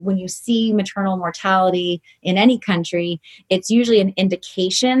when you see maternal mortality in any country, it's usually an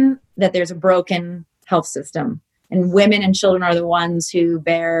indication that there's a broken health system. And women and children are the ones who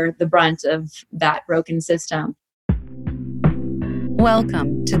bear the brunt of that broken system.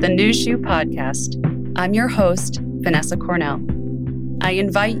 Welcome to the New Shoe Podcast. I'm your host, Vanessa Cornell. I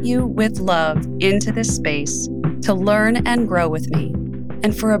invite you with love into this space to learn and grow with me.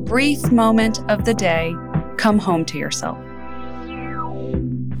 And for a brief moment of the day, come home to yourself.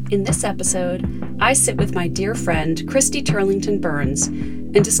 In this episode, I sit with my dear friend, Christy Turlington Burns,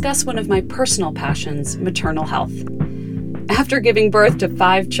 and discuss one of my personal passions, maternal health. After giving birth to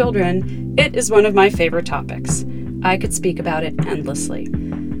 5 children, it is one of my favorite topics. I could speak about it endlessly.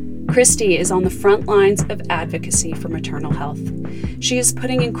 Christy is on the front lines of advocacy for maternal health. She is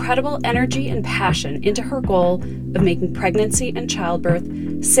putting incredible energy and passion into her goal of making pregnancy and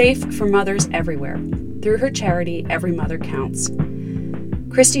childbirth safe for mothers everywhere through her charity, Every Mother Counts.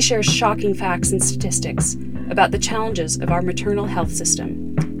 Christy shares shocking facts and statistics about the challenges of our maternal health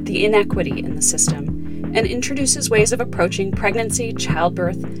system, the inequity in the system, and introduces ways of approaching pregnancy,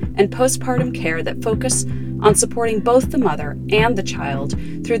 childbirth, and postpartum care that focus on supporting both the mother and the child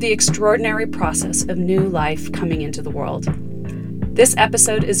through the extraordinary process of new life coming into the world. This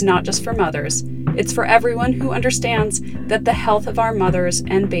episode is not just for mothers, it's for everyone who understands that the health of our mothers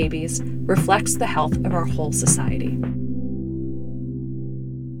and babies reflects the health of our whole society.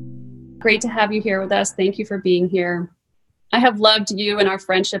 Great to have you here with us. Thank you for being here. I have loved you and our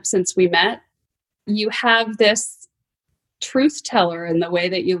friendship since we met. You have this truth teller in the way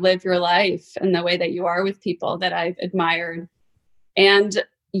that you live your life and the way that you are with people that I've admired. And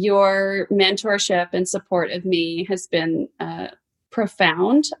your mentorship and support of me has been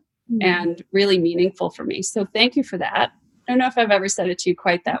profound and really meaningful for me. So thank you for that. I don't know if I've ever said it to you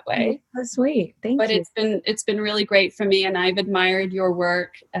quite that way. That's sweet. Thank you. But it's been really great for me, and I've admired your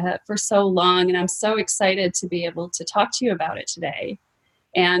work for so long, and I'm so excited to be able to talk to you about it today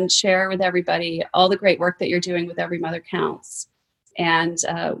and share with everybody all the great work that you're doing with Every Mother Counts. And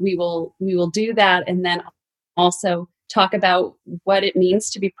we will do that, and then also talk about what it means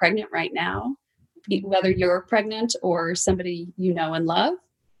to be pregnant right now, whether you're pregnant or somebody you know and love,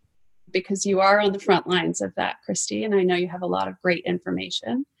 because you are on the front lines of that, Christy, and I know you have a lot of great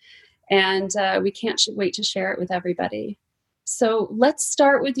information, and we can't wait to share it with everybody. So let's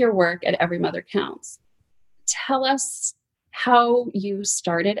start with your work at Every Mother Counts. Tell us how you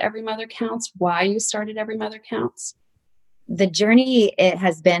started Every Mother Counts, why you started Every Mother Counts. The journey, it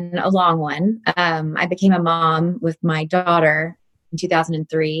has been a long one. I became a mom with my daughter in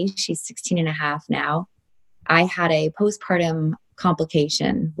 2003. She's 16 and a half now. I had a postpartum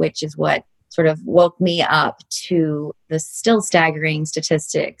complication, which is what sort of woke me up to the still staggering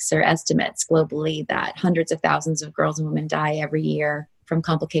statistics or estimates globally that hundreds of thousands of girls and women die every year from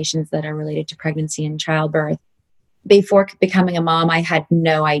complications that are related to pregnancy and childbirth. Before becoming a mom, I had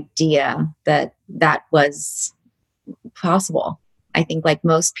no idea that that was possible. I think like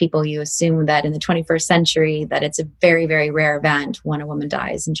most people, you assume that in the 21st century that it's a very, very rare event when a woman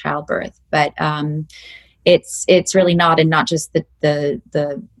dies in childbirth. But it's really not, and not just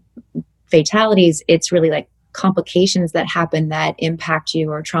the fatalities. It's really like complications that happen that impact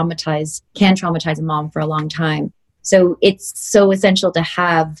you or can traumatize a mom for a long time. So it's so essential to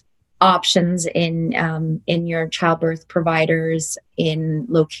have options in your childbirth providers, in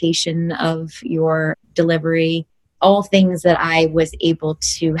location of your delivery, all things that I was able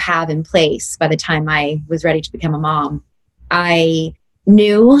to have in place by the time I was ready to become a mom. I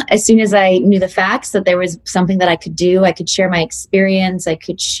knew as soon as I knew the facts that there was something that I could do. I could share my experience. I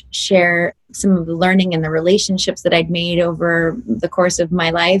could share some of the learning and the relationships that I'd made over the course of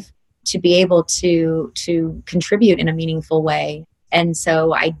my life to be able to contribute in a meaningful way. And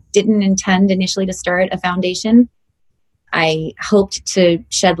so I didn't intend initially to start a foundation. I hoped to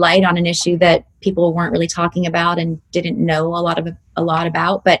shed light on an issue that people weren't really talking about and didn't know a lot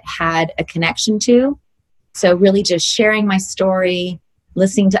about, but had a connection to. So really just sharing my story,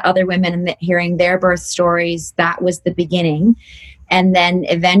 listening to other women and hearing their birth stories, that was the beginning. And then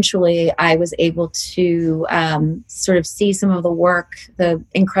eventually I was able to sort of see some of the work, the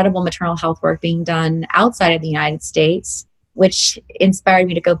incredible maternal health work being done outside of the United States, which inspired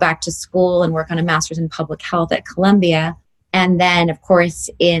me to go back to school and work on a master's in public health at Columbia. And then, of course,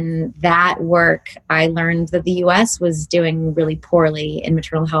 in that work, I learned that the US was doing really poorly in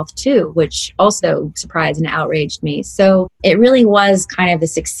maternal health too, which also surprised and outraged me. So it really was kind of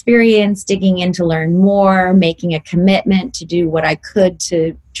this experience, digging in to learn more, making a commitment to do what I could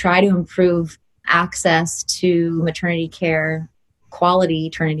to try to improve access to maternity care,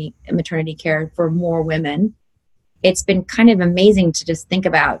 quality maternity care for more women. it's been kind of amazing to just think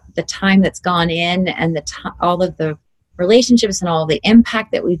about the time that's gone in and all of the relationships and all the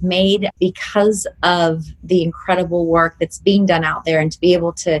impact that we've made because of the incredible work that's being done out there, and to be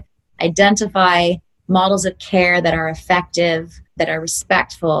able to identify models of care that are effective, that are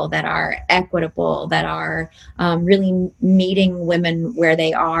respectful, that are equitable, that are really meeting women where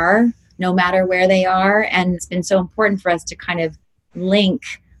they are, no matter where they are. And it's been so important for us to kind of link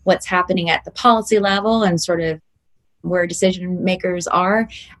what's happening at the policy level and sort of where decision makers are,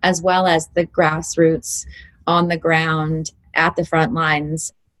 as well as the grassroots on the ground at the front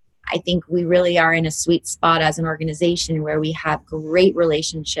lines. I think we really are in a sweet spot as an organization where we have great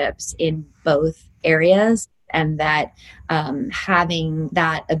relationships in both areas, and that having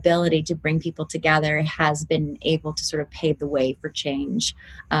that ability to bring people together has been able to sort of pave the way for change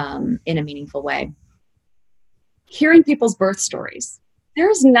in a meaningful way. Hearing people's birth stories.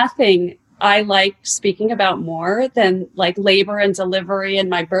 There's nothing I like speaking about more than like labor and delivery and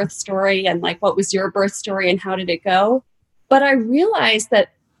my birth story and like, what was your birth story and how did it go? But I realized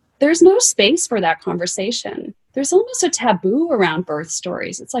that there's no space for that conversation. There's almost a taboo around birth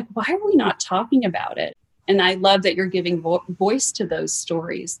stories. It's like, why are we not talking about it? And I love that you're giving voice to those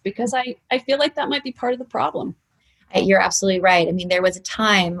stories, because I feel like that might be part of the problem. You're absolutely right. I mean, there was a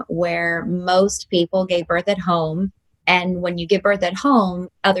time where most people gave birth at home. And when you give birth at home,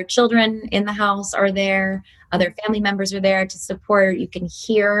 other children in the house are there, other family members are there to support. You can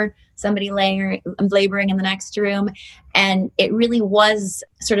hear somebody laboring in the next room. And it really was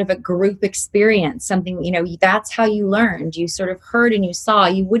sort of a group experience, something, that's how you learned. You sort of heard and you saw.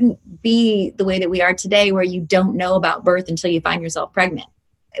 You wouldn't be the way that we are today, where you don't know about birth until you find yourself pregnant,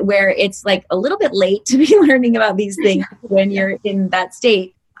 where it's like a little bit late to be learning about these things when you're in that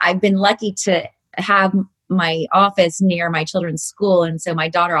state. I've been lucky to have my office near my children's school. And so my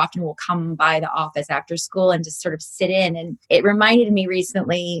daughter often will come by the office after school and just sort of sit in. And it reminded me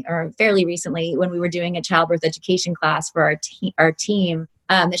recently, or fairly recently, when we were doing a childbirth education class for our team,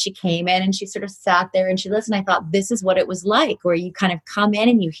 that she came in and she sort of sat there and she listened. I thought, this is what it was like, where you kind of come in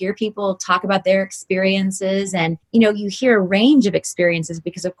and you hear people talk about their experiences, and, you hear a range of experiences,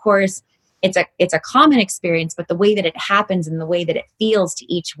 because of course it's a common experience, but the way that it happens and the way that it feels to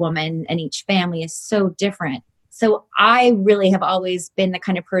each woman and each family is so different. So I really have always been the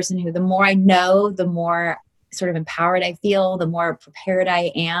kind of person who, the more I know, the more sort of empowered I feel, the more prepared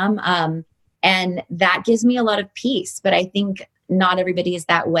I am. And that gives me a lot of peace. But I think not everybody is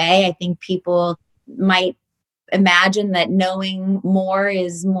that way. I think people might imagine that knowing more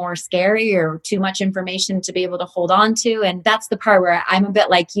is more scary, or too much information to be able to hold on to. And that's the part where I'm a bit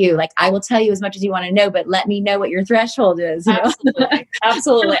like you. Like, I will tell you as much as you want to know, but let me know what your threshold is. Absolutely.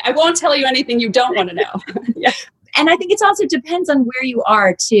 Absolutely. I won't tell you anything you don't want to know. Yeah. And I think it also depends on where you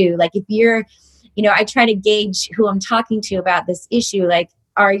are too. Like, if you're, I try to gauge who I'm talking to about this issue. Like,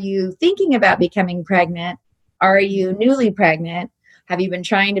 are you thinking about becoming pregnant? Are you newly pregnant? Have you been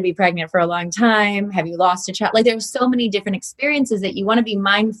trying to be pregnant for a long time? Have you lost a child? Like, there's so many different experiences that you want to be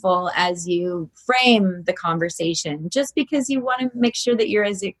mindful as you frame the conversation, just because you want to make sure that you're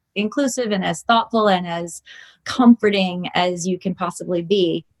as inclusive and as thoughtful and as comforting as you can possibly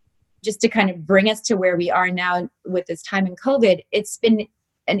be. Just to kind of bring us to where we are now with this time in COVID, it's been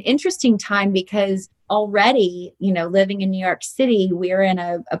an interesting time, because already, living in New York City, we're in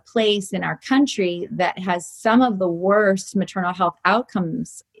a place in our country that has some of the worst maternal health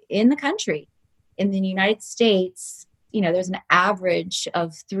outcomes in the country. In the United States, there's an average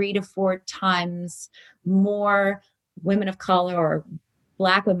of 3 to 4 times more women of color, or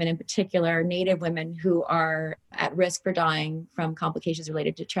Black women in particular, Native women, who are at risk for dying from complications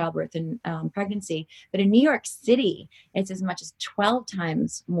related to childbirth and pregnancy. But in New York City, it's as much as 12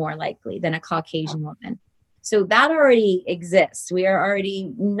 times more likely than a Caucasian woman. So that already exists. We are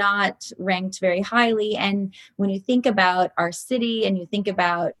already not ranked very highly. And when you think about our city and you think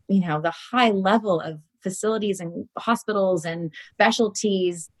about, the high level of facilities and hospitals and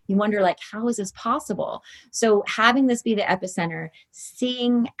specialties, you wonder, like, how is this possible? So having this be the epicenter,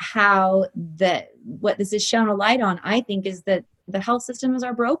 seeing how what this is shown a light on, I think, is that the health systems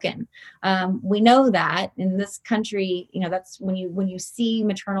are broken. We know that in this country, that's when you see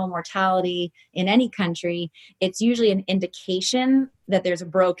maternal mortality in any country, it's usually an indication that there's a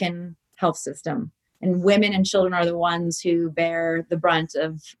broken health system. And women and children are the ones who bear the brunt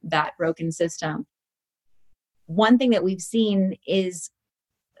of that broken system. One thing that we've seen is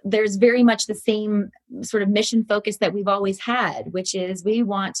there's very much the same sort of mission focus that we've always had, which is we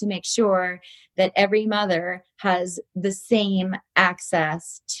want to make sure that every mother has the same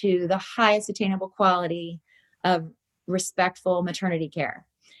access to the highest attainable quality of respectful maternity care.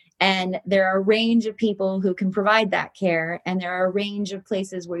 And there are a range of people who can provide that care, and there are a range of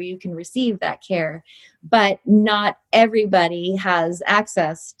places where you can receive that care, but not everybody has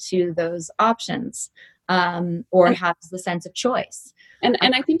access to those options, or has the sense of choice. And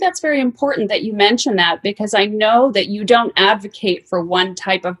I think that's very important that you mention that, because I know that you don't advocate for one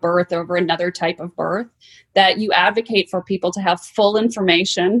type of birth over another type of birth, that you advocate for people to have full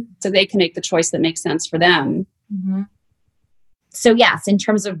information so they can make the choice that makes sense for them. Mm-hmm. So yes, in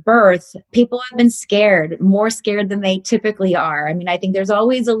terms of birth, people have been scared, more scared than they typically are. I mean, I think there's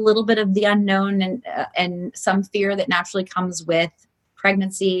always a little bit of the unknown and some fear that naturally comes with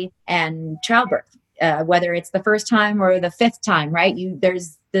pregnancy and childbirth, whether it's the first time or the fifth time, right?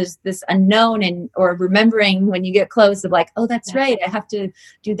 There's this unknown or remembering when you get close of like, oh, that's right, I have to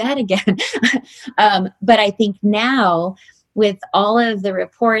do that again. But I think now, with all of the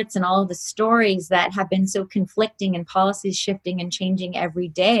reports and all of the stories that have been so conflicting and policies shifting and changing every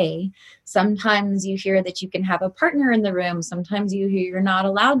day, sometimes you hear that you can have a partner in the room. Sometimes you hear you're not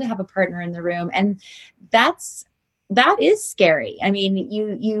allowed to have a partner in the room. And that is scary. I mean,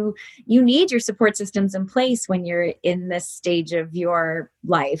 you need your support systems in place when you're in this stage of your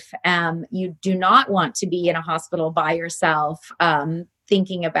life. You do not want to be in a hospital by yourself,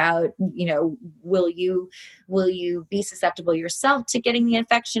 thinking about, will you be susceptible yourself to getting the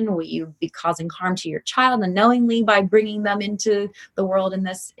infection? Will you be causing harm to your child unknowingly by bringing them into the world in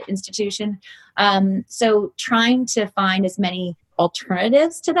this institution? So trying to find as many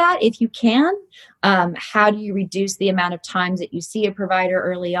alternatives to that if you can. How do you reduce the amount of times that you see a provider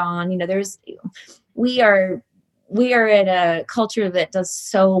early on? We are at a culture that does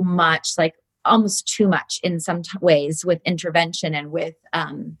so much, like almost too much in some ways, with intervention and with,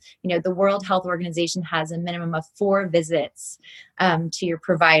 the World Health Organization has a minimum of 4 visits to your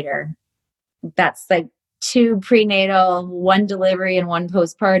provider. That's like 2 prenatal, 1 delivery, and 1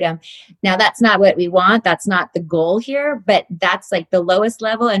 postpartum. Now, that's not what we want. That's not the goal here, but that's like the lowest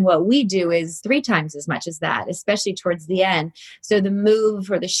level. And what we do is 3 times as much as that, especially towards the end. So the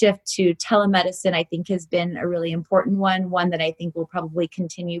move or the shift to telemedicine, I think, has been a really important one that I think will probably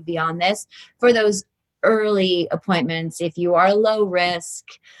continue beyond this for those early appointments. If you are low risk,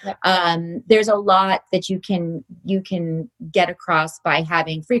 there's a lot that you can get across by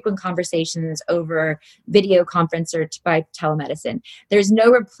having frequent conversations over video conference or by telemedicine. There's no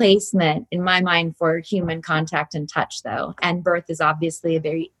replacement in my mind for human contact and touch, though, and birth is obviously a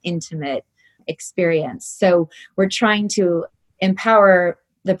very intimate experience. So we're trying to empower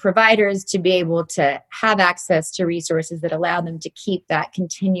the providers to be able to have access to resources that allow them to keep that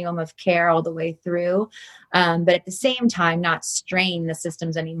continuum of care all the way through. But at the same time, not strain the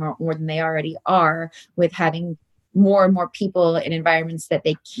systems any more than they already are, with having more and more people in environments that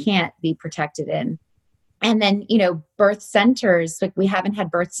they can't be protected in. And then, birth centers, like we haven't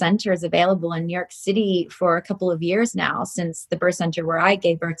had birth centers available in New York City for a couple of years now, since the birth center where I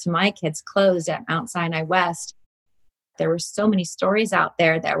gave birth to my kids closed at Mount Sinai West. There were so many stories out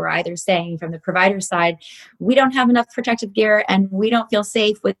there that were either saying from the provider side, we don't have enough protective gear and we don't feel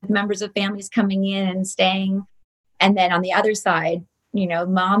safe with members of families coming in and staying. And then on the other side,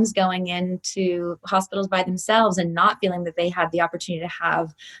 moms going into hospitals by themselves and not feeling that they had the opportunity to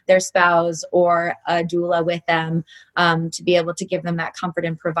have their spouse or a doula with them, to be able to give them that comfort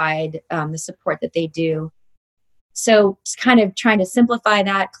and provide the support that they do. So just kind of trying to simplify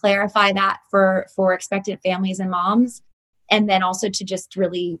that, clarify that for expectant families and moms, and then also to just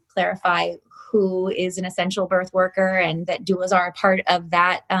really clarify who is an essential birth worker and that doulas are a part of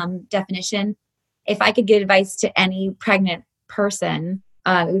that definition. If I could give advice to any pregnant person,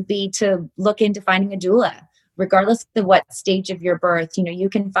 it would be to look into finding a doula, regardless of what stage of your birth. You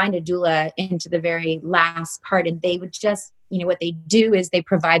can find a doula into the very last part, and they would just, what they do is they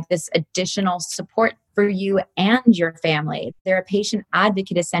provide this additional support for you and your family. They're a patient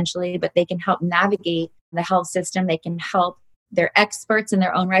advocate essentially, but they can help navigate the health system. They can help. They're experts in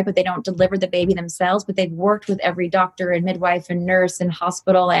their own right, but they don't deliver the baby themselves, but they've worked with every doctor and midwife and nurse and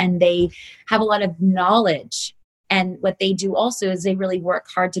hospital, and they have a lot of knowledge. And what they do also is they really work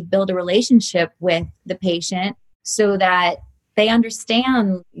hard to build a relationship with the patient so that they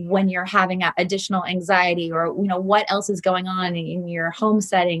understand when you're having additional anxiety or, what else is going on in your home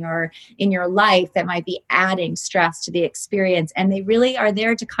setting or in your life that might be adding stress to the experience. And they really are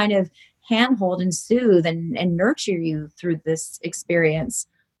there to kind of handhold and soothe and nurture you through this experience.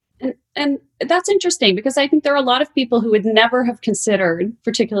 And that's interesting, because I think there are a lot of people who would never have considered,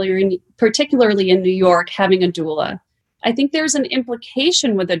 particularly in New York, having a doula. I think there's an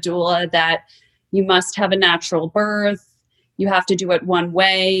implication with a doula that you must have a natural birth. You have to do it one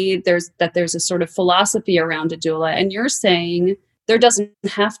way. There's a sort of philosophy around a doula. And you're saying there doesn't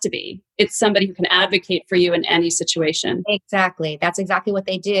have to be. It's somebody who can advocate for you in any situation. Exactly. That's exactly what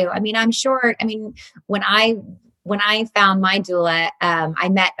they do. I mean, I'm sure, I mean, when I found my doula, I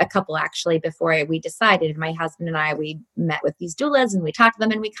met a couple actually before we decided. My husband and I, we met with these doulas and we talked to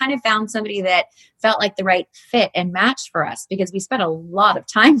them, and we kind of found somebody that felt like the right fit and match for us, because we spent a lot of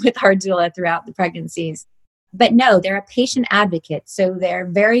time with our doula throughout the pregnancies. But no, they're a patient advocate. So they're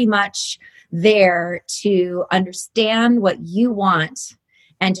very much there to understand what you want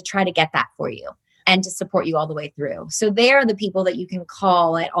and to try to get that for you and to support you all the way through. So they're the people that you can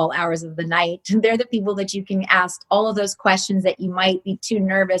call at all hours of the night. They're the people that you can ask all of those questions that you might be too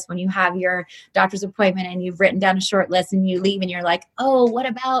nervous when you have your doctor's appointment and you've written down a short list and you leave and you're like, oh, what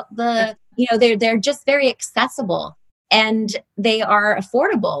about they're just very accessible. And they are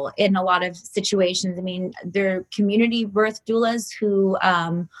affordable in a lot of situations. I mean, they're community birth doulas who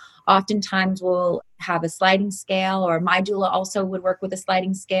oftentimes will have a sliding scale, or my doula also would work with a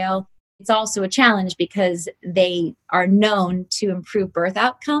sliding scale. It's also a challenge because they are known to improve birth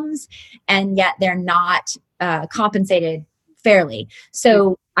outcomes, and yet they're not compensated fairly.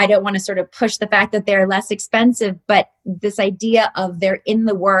 So I don't want to sort of push the fact that they're less expensive, but this idea of they're in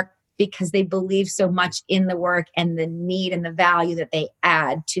the work because they believe so much in the work and the need and the value that they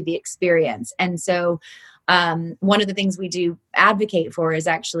add to the experience. And so one of the things we do advocate for is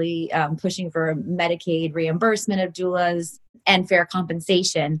actually pushing for Medicaid reimbursement of doulas and fair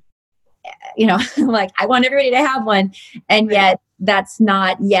compensation. Like I want everybody to have one, and yet that's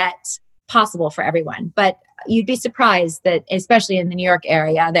not yet possible for everyone. But you'd be surprised that, especially in the New York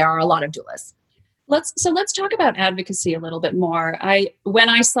area, there are a lot of doulas. Let's talk about advocacy a little bit more. When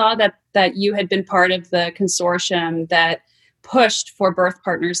I saw that you had been part of the consortium that pushed for birth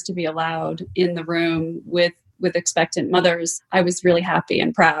partners to be allowed in the room with expectant mothers, I was really happy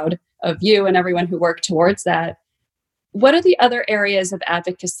and proud of you and everyone who worked towards that. What are the other areas of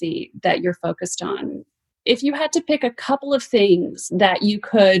advocacy that you're focused on? If you had to pick a couple of things that you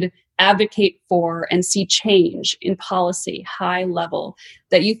could advocate for and see change in policy, high level,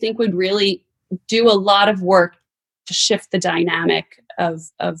 that you think would really do a lot of work to shift the dynamic of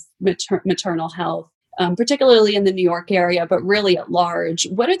maternal health, particularly in the New York area, but really at large.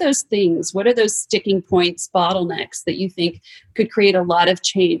 What are those things? What are those sticking points, bottlenecks that you think could create a lot of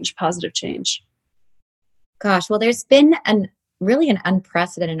change, positive change? Gosh, well, there's been really an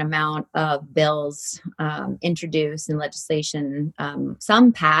unprecedented amount of bills introduced in legislation,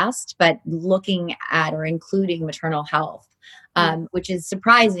 some passed, but looking at or including maternal health, which is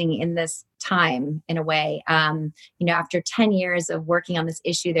surprising in this time in a way. After 10 years of working on this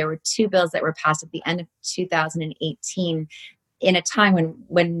issue, there were 2 bills that were passed at the end of 2018 in a time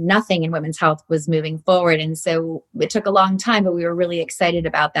when nothing in women's health was moving forward. And so it took a long time, but we were really excited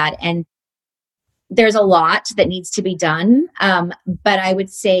about that. And there's a lot that needs to be done. But I would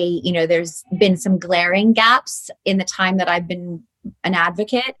say, there's been some glaring gaps in the time that I've been an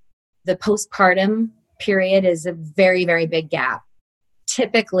advocate. The postpartum period is a very, very big gap.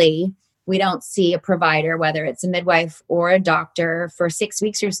 Typically, we don't see a provider, whether it's a midwife or a doctor, for 6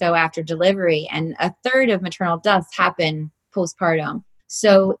 weeks or so after delivery. And a third of maternal deaths happen postpartum.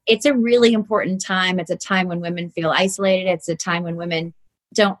 So it's a really important time. It's a time when women feel isolated. It's a time when women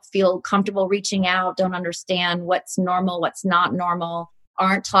don't feel comfortable reaching out, don't understand what's normal, what's not normal,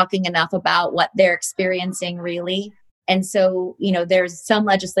 aren't talking enough about what they're experiencing really. And so, there's some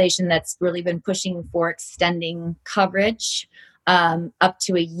legislation that's really been pushing for extending coverage up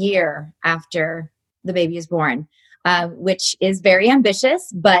to a year after the baby is born, which is very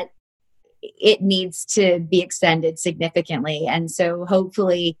ambitious, but it needs to be extended significantly. And so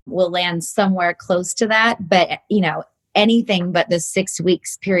hopefully we'll land somewhere close to that. But, anything but the 6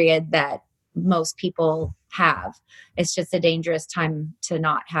 weeks period that most people have, it's just a dangerous time to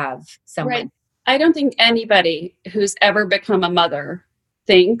not have someone. Right. I don't think anybody who's ever become a mother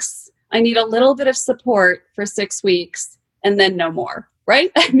thinks I need a little bit of support for 6 weeks and then no more,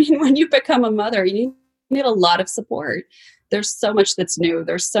 right? I mean, when you become a mother, you need a lot of support. There's so much that's new.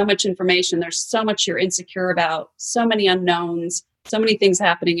 There's so much information. There's so much you're insecure about, so many unknowns, so many things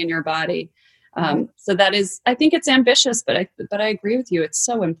happening in your body. So that is, I think it's ambitious, but I agree with you. It's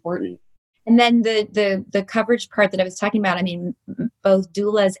so important. And then the coverage part that I was talking about, I mean, both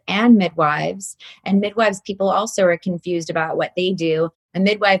doulas and midwives people also are confused about what they do. A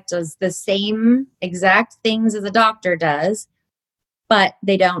midwife does the same exact things as a doctor does, but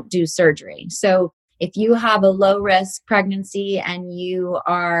they don't do surgery. So if you have a low risk pregnancy and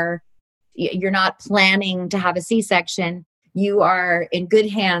you're not planning to have a C-section, you are in good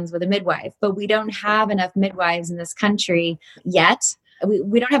hands with a midwife. But we don't have enough midwives in this country yet.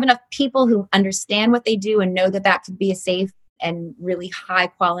 We don't have enough people who understand what they do and know that could be a safe and really high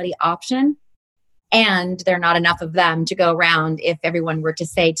quality option. And there are not enough of them to go around. If everyone were to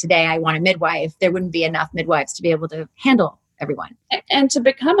say today, I want a midwife, there wouldn't be enough midwives to be able to handle everyone. And to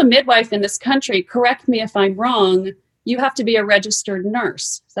become a midwife in this country, correct me if I'm wrong, you have to be a registered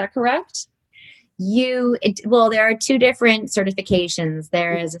nurse. Is that correct? Well, there are two different certifications.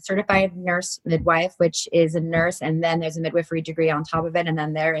 There is a certified nurse midwife, which is a nurse, and then there's a midwifery degree on top of it. And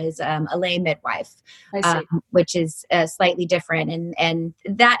then there is a lay midwife, which is slightly different. And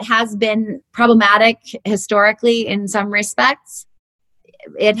that has been problematic historically in some respects.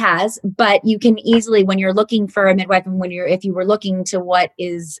 It has, but you can easily, when you're looking for a midwife, and if you were looking to what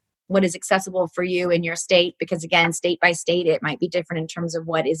is accessible for you in your state, because again, state by state, it might be different in terms of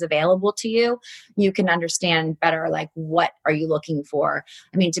what is available to you. You can understand better, like, what are you looking for?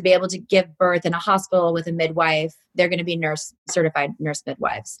 I mean, to be able to give birth in a hospital with a midwife, they're going to be certified nurse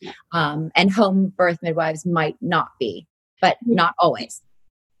midwives. And home birth midwives might not be, but not always.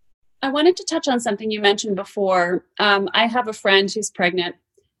 I wanted to touch on something you mentioned before. I have a friend who's pregnant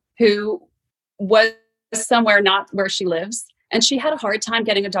who was somewhere not where she lives, and she had a hard time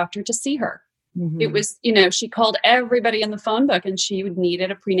getting a doctor to see her. Mm-hmm. It was, she called everybody in the phone book, and she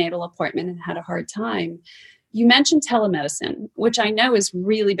needed a prenatal appointment and had a hard time. You mentioned telemedicine, which I know has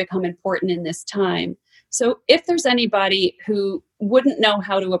really become important in this time. So if there's anybody who wouldn't know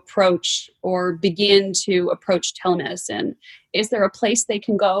how to approach or begin to approach telemedicine, is there a place they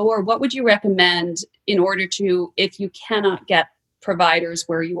can go, or what would you recommend in order to, if you cannot get providers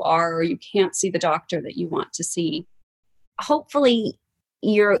where you are, or you can't see the doctor that you want to see? Hopefully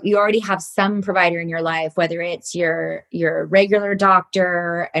you already have some provider in your life, whether it's your regular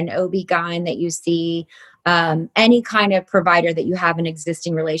doctor, an OB-GYN that you see, any kind of provider that you have an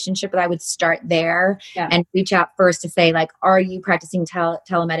existing relationship with. I would start there and reach out first to say, like, are you practicing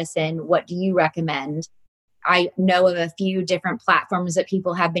telemedicine? What do you recommend? I know of a few different platforms that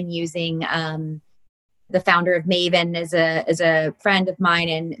people have been using. The founder of Maven is a friend of mine,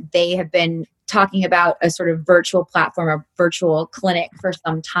 and they have been talking about a sort of virtual platform, a virtual clinic for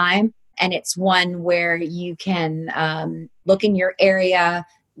some time. And it's one where you can look in your area.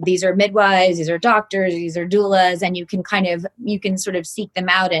 These are midwives, these are doctors, these are doulas, and you can sort of seek them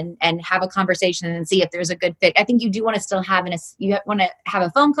out and have a conversation and see if there's a good fit. I think you do want to still have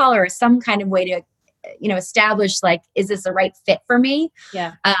a phone call or some kind of way to establish, like, is this the right fit for me?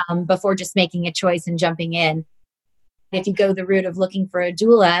 Yeah. Before just making a choice and jumping in. If you go the route of looking for a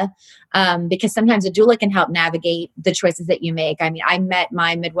doula, because sometimes a doula can help navigate the choices that you make. I mean, I met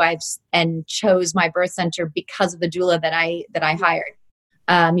my midwives and chose my birth center because of the doula that I hired.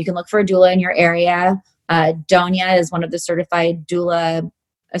 You can look for a doula in your area. DONIA is one of the certified doula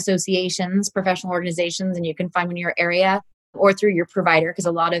associations, professional organizations, and you can find one in your area, or through your provider, because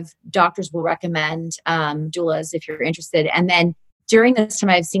a lot of doctors will recommend doulas if you're interested. And then during this time,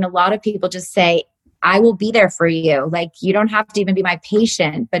 I've seen a lot of people just say, I will be there for you. Like, you don't have to even be my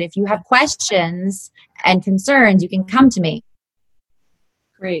patient, but if you have questions and concerns, you can come to me.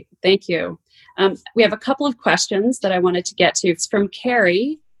 Great. Thank you. We have a couple of questions that I wanted to get to. It's from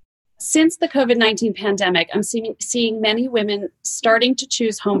Carrie. Since the COVID-19 pandemic, I'm seeing many women starting to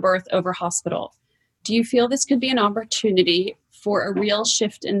choose home birth over hospital. Do you feel this could be an opportunity for a real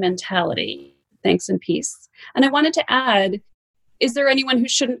shift in mentality? Thanks and peace. And I wanted to add, is there anyone who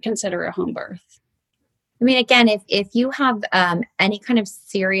shouldn't consider a home birth? I mean, again, if you have any kind of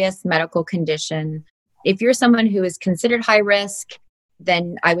serious medical condition, if you're someone who is considered high risk,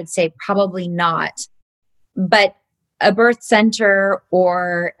 then I would say probably not. But a birth center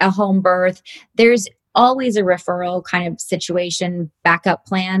or a home birth, there's always a referral kind of situation, backup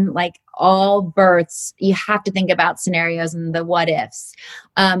plan. Like all births, you have to think about scenarios and the what ifs.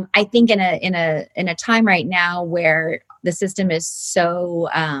 I think in a time right now where the system is so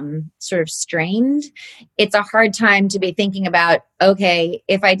sort of strained, it's a hard time to be thinking about, okay,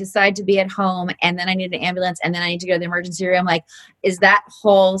 if I decide to be at home and then I need an ambulance and then I need to go to the emergency room, like, is that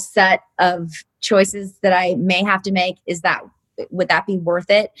whole set of choices that I may have to make, would that be worth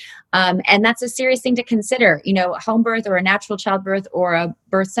it? And that's a serious thing to consider. Home birth or a natural childbirth or a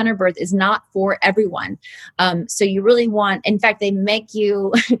birth center birth is not for everyone. So you really want, in fact, they make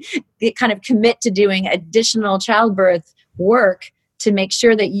you kind of commit to doing additional childbirth work to make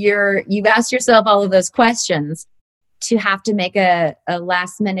sure that you've asked yourself all of those questions. To have to make a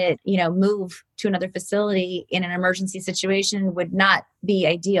last minute, move to another facility in an emergency situation would not be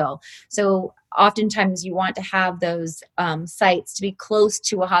ideal. So oftentimes you want to have those sites to be close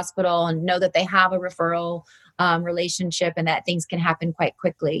to a hospital and know that they have a referral relationship and that things can happen quite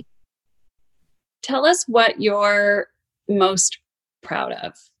quickly. Tell us what you're most proud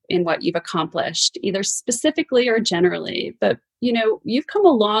of in what you've accomplished, either specifically or generally. But, you've come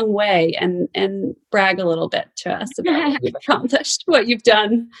a long way, and brag a little bit to us about what you've accomplished, what you've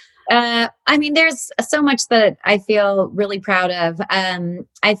done. There's so much that I feel really proud of.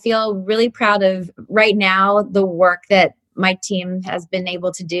 I feel really proud of right now the work that my team has been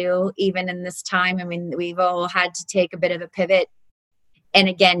able to do, even in this time. We've all had to take a bit of a pivot and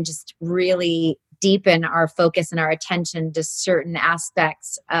again, just really deepen our focus and our attention to certain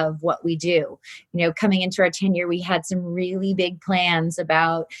aspects of what we do. Coming into our tenure, we had some really big plans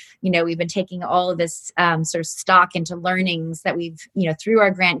about, we've been taking all of this sort of stock into learnings that we've, through our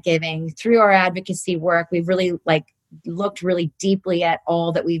grant giving, through our advocacy work, we've really looked really deeply at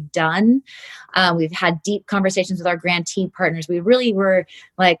all that we've done. We've had deep conversations with our grantee partners. We really were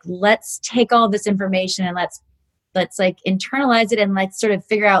like, let's take all this information and let's internalize it, and let's sort of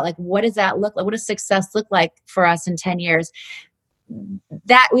figure out what does that look like? What does success look like for us in 10 years?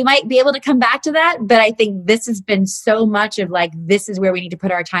 That we might be able to come back to that, but I think this has been so much of this is where we need to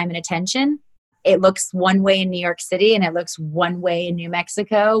put our time and attention. It looks one way in New York City, and it looks one way in New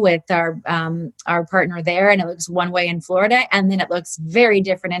Mexico with our partner there, and it looks one way in Florida, and then it looks very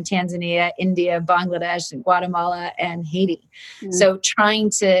different in Tanzania, India, Bangladesh, Guatemala, and Haiti. Mm. So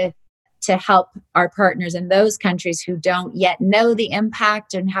trying to help our partners in those countries who don't yet know the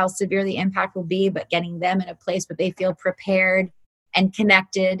impact and how severe the impact will be, but getting them in a place where they feel prepared and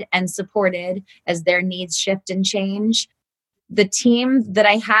connected and supported as their needs shift and change. The team that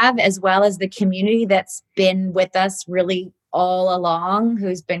I have, as well as the community that's been with us really all along,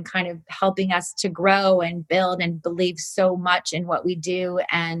 who's been kind of helping us to grow and build and believe so much in what we do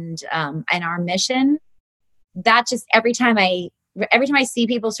and our mission. That just every time I see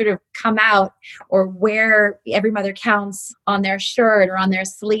people sort of come out or wear Every Mother Counts on their shirt or on their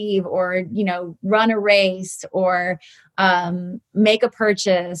sleeve, or, run a race or make a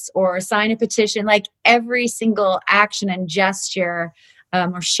purchase or sign a petition, every single action and gesture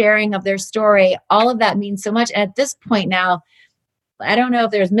or sharing of their story, all of that means so much. And at this point now, I don't know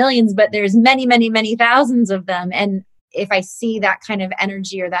if there's millions, but there's many, many, many thousands of them. And if I see that kind of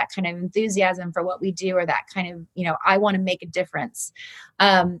energy or that kind of enthusiasm for what we do, or that kind of, I want to make a difference.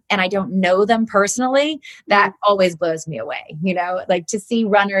 And I don't know them personally, that always blows me away, to see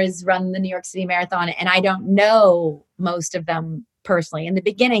runners run the New York City Marathon, and I don't know most of them personally. In the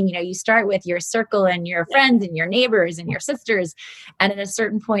beginning, you start with your circle and your friends and your neighbors and your sisters. And at a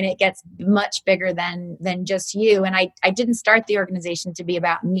certain point, it gets much bigger than just you. And I didn't start the organization to be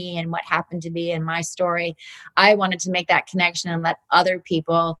about me and what happened to me and my story. I wanted to make that connection and let other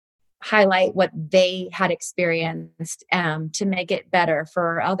people highlight what they had experienced to make it better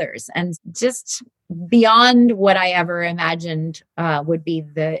for others. And just beyond what I ever imagined would be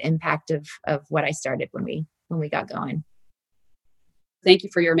the impact of what I started when we got going. Thank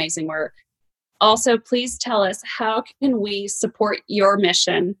you for your amazing work. Also, please tell us, how can we support your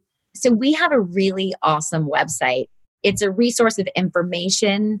mission? So we have a really awesome website. It's a resource of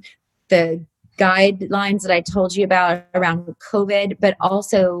information, the guidelines that I told you about around COVID, but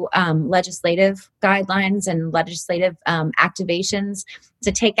also legislative guidelines and legislative activations. It's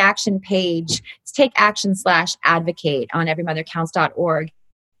a Take Action page. It's takeaction/advocate on everymothercounts.org.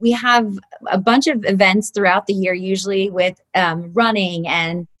 We have a bunch of events throughout the year, usually with running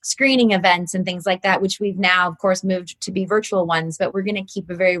and screening events and things like that, which we've now, of course, moved to be virtual ones. But we're going to keep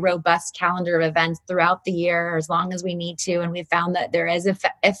a very robust calendar of events throughout the year as long as we need to. And we found that there is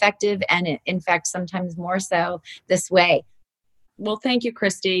effective and, in fact, sometimes more so this way. Well, thank you,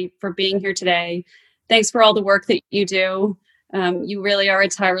 Christy, for being here today. Thanks for all the work that you do. You really are a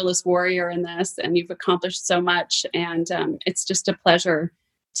tireless warrior in this, and you've accomplished so much. And it's just a pleasure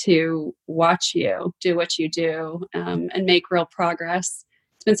to watch you do what you do and make real progress.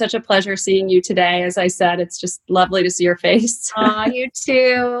 It's been such a pleasure seeing you today. As I said, it's just lovely to see your face. Aw, you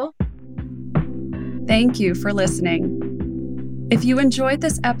too. Thank you for listening. If you enjoyed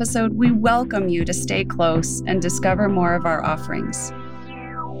this episode, we welcome you to stay close and discover more of our offerings.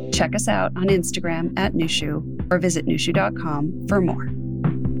 Check us out on Instagram @Nushu or visit nushu.com for more.